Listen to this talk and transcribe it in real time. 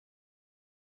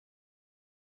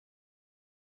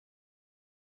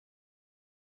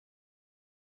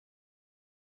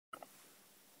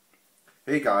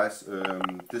Hey guys,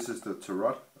 this is the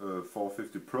Tarot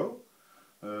 450 Pro.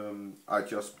 I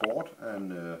just bought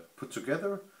and put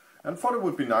together and thought it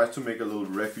would be nice to make a little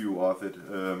review of it.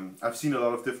 I've seen a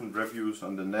lot of different reviews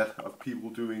on the net of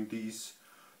people doing these,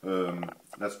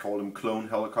 let's call them clone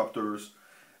helicopters,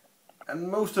 and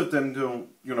most of them don't,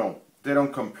 they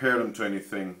don't compare them to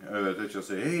anything. They just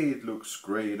say, hey, it looks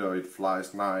great, or it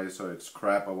flies nice, or it's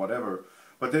crap, or whatever.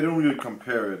 But they don't really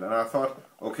compare it, and I thought,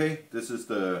 okay, this is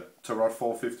the Tarot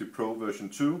 450 Pro version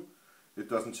 2. It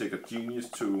doesn't take a genius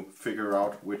to figure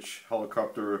out which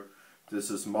helicopter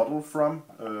this is modeled from.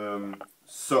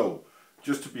 So,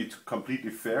 just to be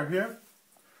completely fair here,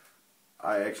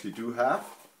 I actually do have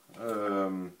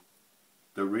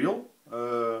the real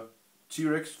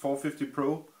T-Rex 450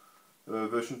 Pro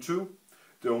version 2.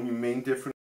 The only main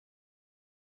difference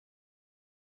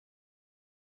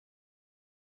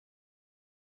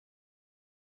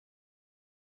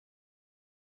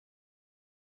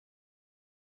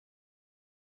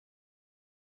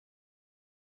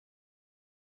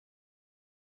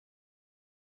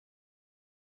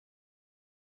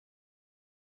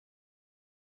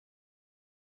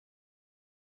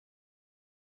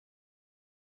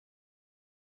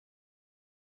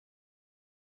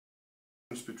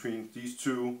between these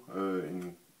two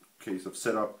in case of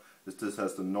setup is this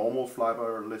has the normal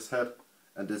flybarless head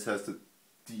and this has the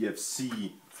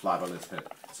DFC flybarless head.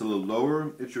 It's a little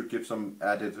lower. It should give some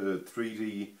added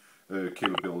 3D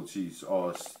capabilities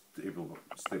or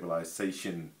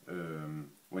stabilization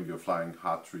when you're flying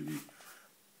hard 3D.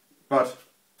 But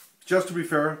just to be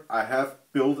fair, I have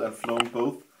built and flown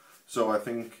both, so I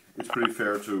think it's pretty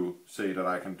fair to say that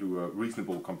I can do a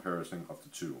reasonable comparison of the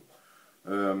two.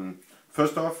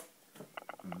 First off,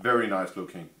 very nice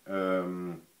looking.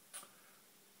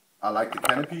 I like the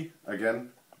canopy.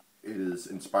 Again, it is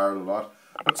inspired a lot.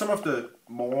 But some of the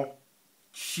more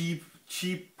cheap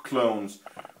clones,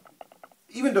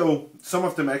 even though some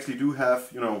of them actually do have,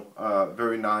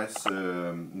 very nice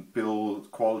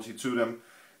build quality to them,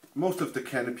 most of the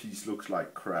canopies looks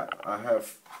like crap. I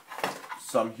have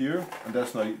some here, and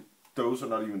those are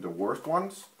not even the worst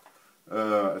ones.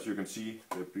 As you can see,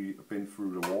 they've been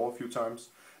through the wall a few times.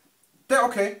 They're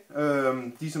okay.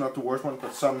 These are not the worst ones,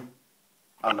 but some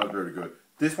are not very good.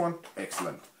 This one,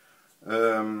 excellent.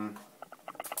 But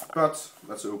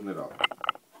let's open it up.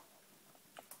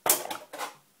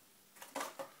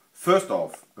 First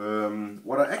off,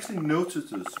 what I actually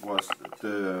noticed was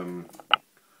the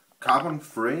carbon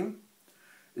frame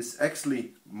is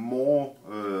actually more,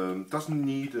 doesn't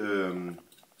need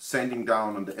sanding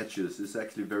down on the edges. It's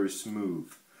actually very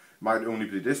smooth. Might only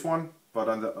be this one, but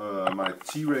on the, my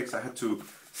T-Rex I had to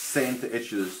sand the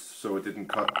edges so it didn't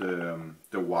cut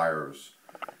the wires.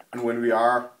 And when we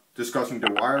are discussing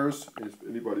the wires, if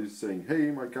anybody's saying,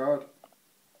 hey my god,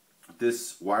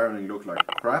 this wiring looked like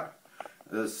crap,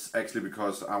 it's actually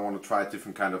because I want to try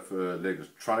different kind of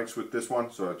electronics with this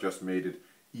one, so I just made it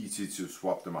easy to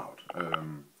swap them out.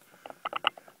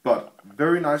 But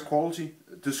very nice quality.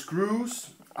 The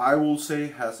screws, I will say,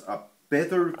 has a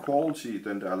better quality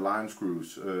than the align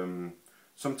screws.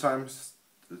 Sometimes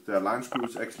the align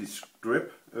screws actually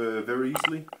strip very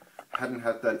easily. Hadn't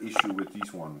had that issue with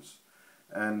these ones.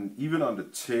 And even on the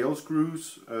tail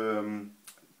screws,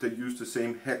 they use the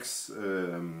same hex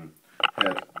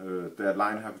head. The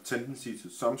align have a tendency to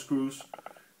some screws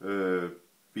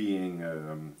being,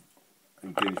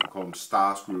 in Danish we call them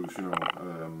star screws,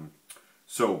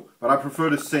 but I prefer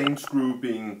the same screw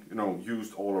being,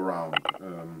 used all around.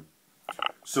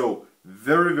 So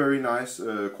very nice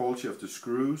quality of the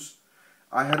screws.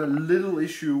 I had a little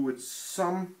issue with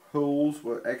some holes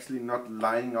were actually not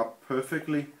lining up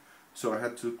perfectly, so I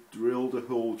had to drill the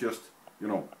hole just,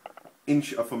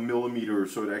 inch of a millimeter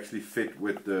so it actually fit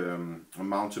with the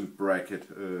mounting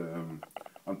bracket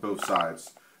on both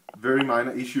sides. Very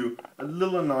minor issue, a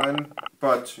little annoying,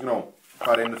 but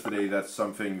by the end of the day, that's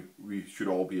something we should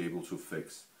all be able to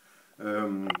fix.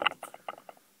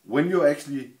 When you're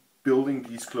actually building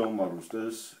these clone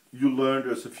models, you learn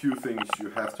there's a few things you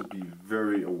have to be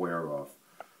very aware of.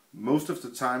 Most of the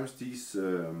times these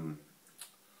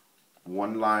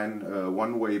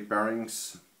one-way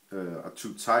bearings are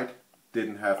too tight.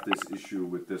 Didn't have this issue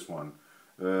with this one.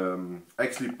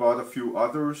 Actually bought a few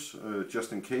others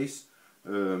just in case.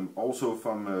 Also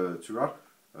from Tarot.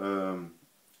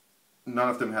 None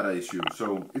of them had an issue,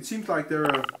 so it seems like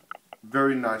they're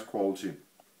very nice quality.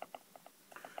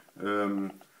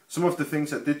 Some of the things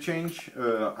that did change,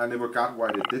 I never got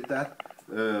why they did that.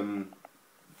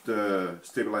 The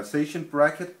stabilization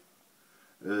bracket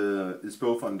is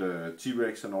both on the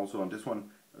T-Rex and also on this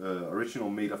one original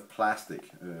made of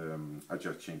plastic. I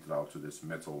just changed it out to this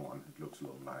metal one. It looks a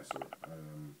little nicer.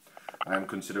 I am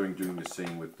considering doing the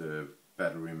same with the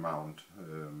battery mount.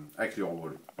 Actually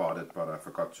already bought it, but I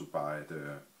forgot to buy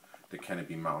the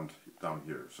canopy mount down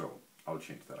here, so I'll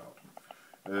change that out.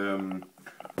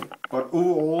 But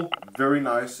overall, very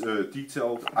nice,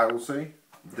 detailed, I will say.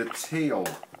 The tail.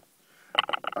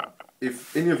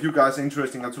 If any of you guys are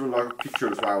interested, I took a lot of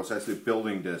pictures while I was actually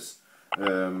building this.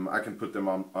 I can put them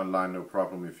online, no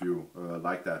problem, if you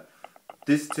like that.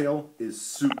 This tail is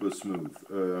super smooth.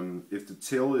 If the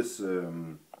tail is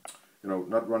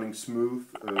not running smooth,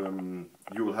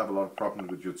 you will have a lot of problems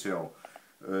with your tail.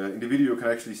 In the video you can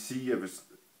actually see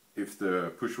if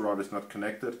the push rod is not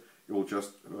connected, it will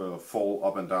just fall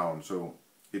up and down, so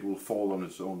it will fall on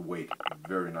its own weight.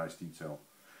 Very nice detail.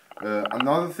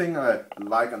 Another thing I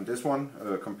like on this one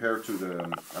compared to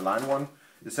the Align one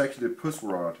is actually the push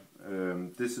rod.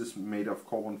 This is made of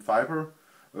carbon fiber,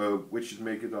 which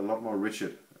make it a lot more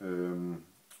rigid. On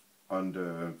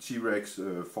the T-Rex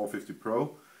 450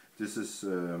 Pro, this is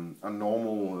a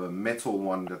normal metal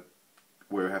one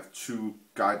where you have two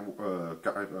guide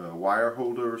wire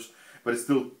holders, but it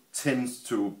still tends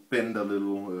to bend a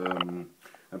little,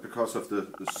 and because of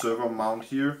the servo mount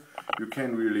here, you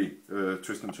can't really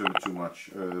twist and turn it too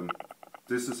much.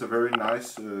 This is a very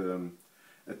nice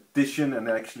addition and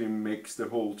actually makes the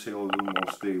whole tail a little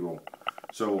more stable.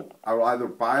 So I will either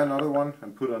buy another one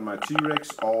and put on my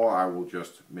T-Rex, or I will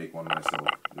just make one myself.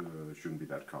 It shouldn't be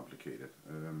that complicated.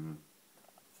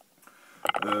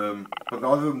 But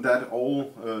other than that,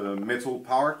 all metal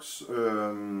parts,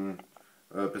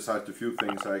 besides the few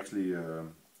things I actually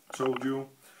told you.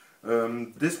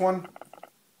 This one,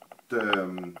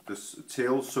 this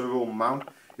tail servo mount,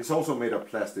 is also made of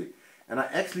plastic. And I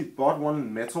actually bought one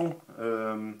in metal,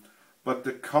 but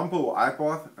the combo I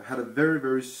bought had a very,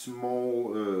 very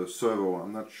small servo.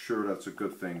 I'm not sure that's a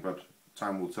good thing, but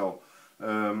time will tell.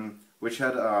 Which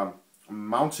had a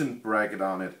mounting bracket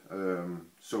on it,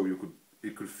 so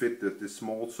it could fit this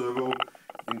small servo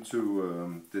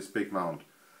into this big mount.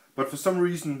 But for some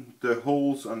reason the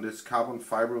holes on this carbon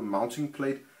fiber mounting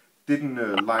plate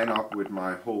didn't line up with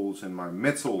my holes in my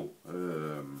metal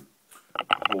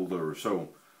holder. So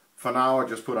for now I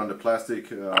just put on the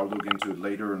plastic. I'll look into it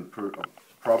later and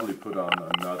probably put on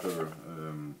another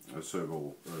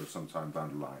servo sometime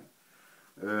down the line.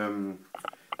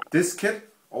 This kit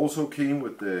also came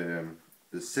with the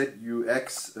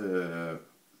Zyx-s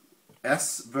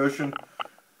version.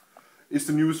 It's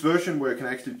the newest version where you can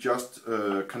actually just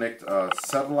connect a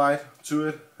satellite to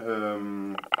it.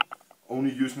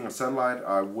 Only using a satellite,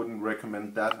 I wouldn't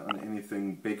recommend that on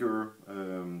anything bigger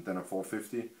than a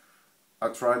 450. I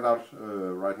tried that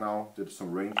right now, did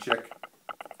some range check,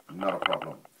 not a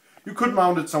problem. You could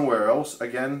mount it somewhere else.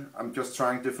 Again, I'm just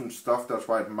trying different stuff, that's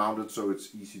why it's mounted so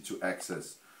it's easy to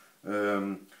access.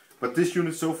 But this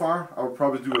unit so far, I will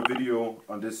probably do a video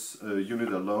on this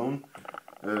unit alone.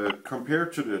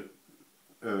 Compared to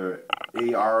the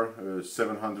AR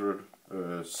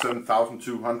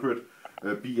 7200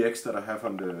 BX that I have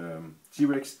on the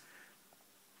T-Rex,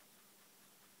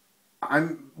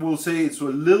 I will say it's a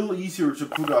little easier to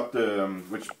put up the,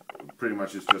 which pretty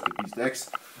much is just the Beast X,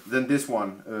 than this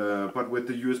one. But with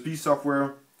the USB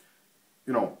software,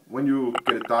 when you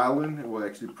get it dialed in, it will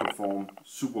actually perform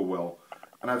super well.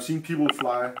 And I've seen people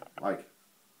fly like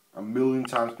a million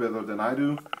times better than I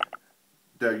do.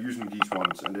 They're using these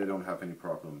ones and they don't have any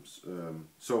problems.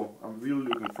 So I'm really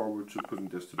looking forward to putting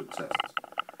this to the test.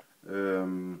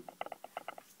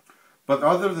 But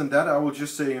other than that, I will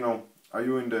just say, are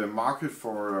you in the market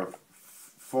for a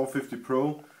 450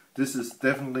 Pro? This is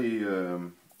definitely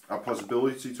a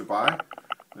possibility to buy.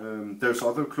 There's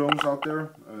other clones out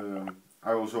there.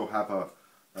 I also have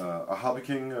a Hobby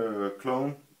King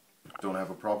clone. Don't have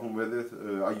a problem with it.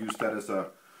 I use that as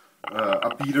a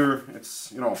beater.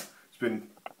 It's it's been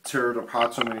teared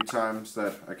apart so many times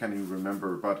that I can't even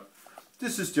remember. But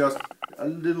this is just a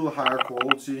little higher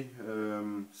quality.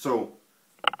 So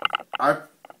I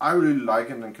really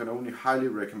like it and can only highly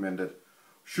recommend it.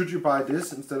 Should you buy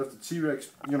this instead of the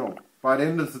T-Rex? By the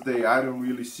end of the day, I don't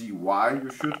really see why you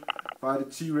should buy the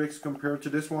T-Rex compared to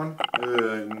this one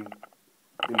in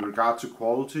regard to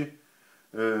quality.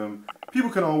 People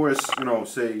can always,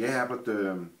 say, yeah, but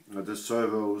the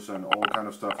servos and all kind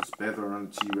of stuff is better on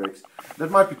the T-Rex. That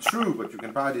might be true, but you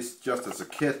can buy this just as a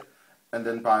kit and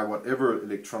then buy whatever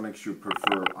electronics you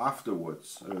prefer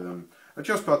afterwards. I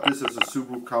just bought this as a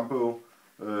super combo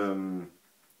to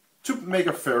make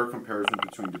a fair comparison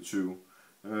between the two.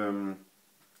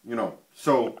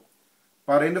 So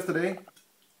by the end of the day,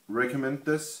 recommend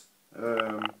this.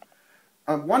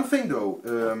 One thing though,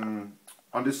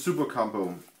 on this super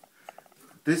combo,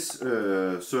 this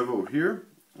servo here,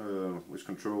 which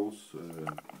controls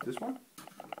this one,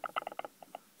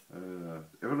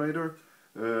 elevator,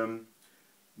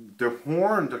 the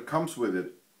horn that comes with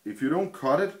it, if you don't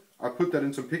cut it, I'll put that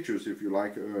in some pictures if you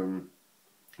like, you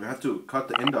have to cut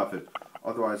the end of it,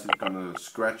 otherwise it's gonna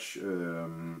scratch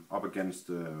up against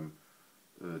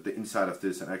the inside of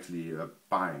this and actually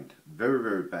bind. Very,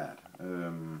 very bad.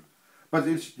 But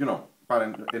it's, you know, by the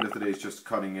end of the day it's just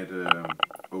cutting it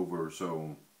over,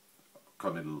 so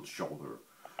cutting it a little shorter.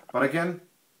 But again,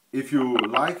 if you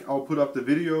like, I'll put up the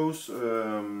videos,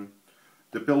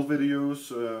 the build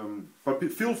videos, but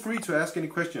feel free to ask any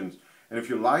questions. And if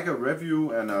you like a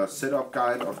review and a setup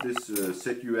guide of this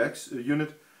Zyx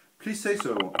unit, please say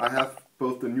so. I have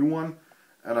both the new one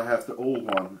and I have the old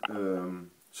one,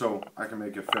 so I can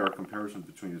make a fair comparison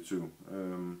between the two.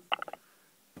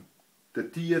 The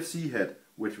DFC head,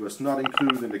 which was not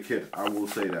included in the kit, I will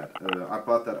say that. I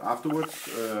bought that afterwards.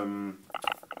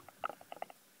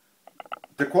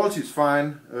 The quality is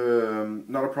fine,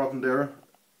 not a problem there.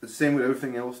 The same with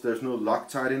everything else, there's no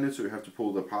Loctite in it, so you have to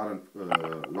pull it apart and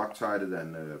Loctite it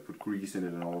and put grease in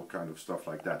it and all kind of stuff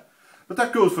like that. But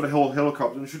that goes for the whole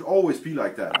helicopter, and it should always be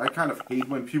like that. I kind of hate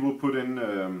when people put in,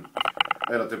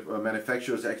 the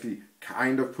manufacturers actually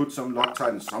kind of put some Loctite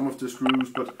in some of the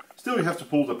screws, but still you have to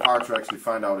pull it apart to actually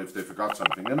find out if they forgot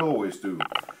something, and always do.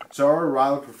 So I would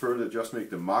rather prefer to just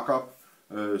make the mock-up,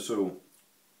 so,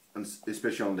 and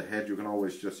especially on the head, you can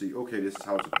always just see, okay, this is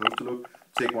how it's supposed to look.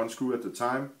 Take one screw at a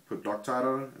time, put Loctite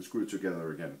on it, and screw it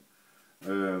together again.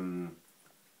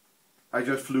 I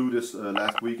just flew this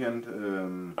last weekend.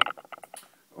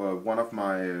 One of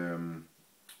my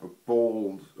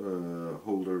ball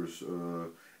holders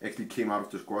actually came out of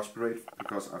the squash parade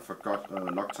because I forgot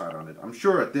Loctite on it. I'm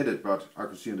sure I did it, but I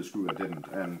could see in the screw I didn't.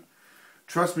 And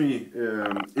trust me,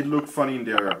 it looked funny in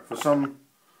there. For some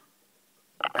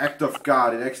act of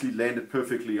God, it actually landed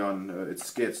perfectly on its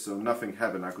skids, so nothing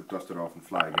happened. I could dust it off and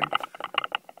fly again.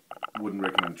 Wouldn't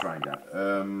recommend trying that.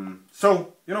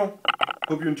 So, you know,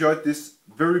 hope you enjoyed this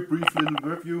very brief little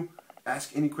review.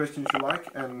 Ask any questions you like,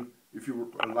 and if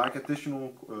you like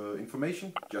additional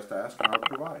information, just ask and I'll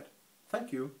provide.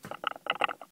 Thank you.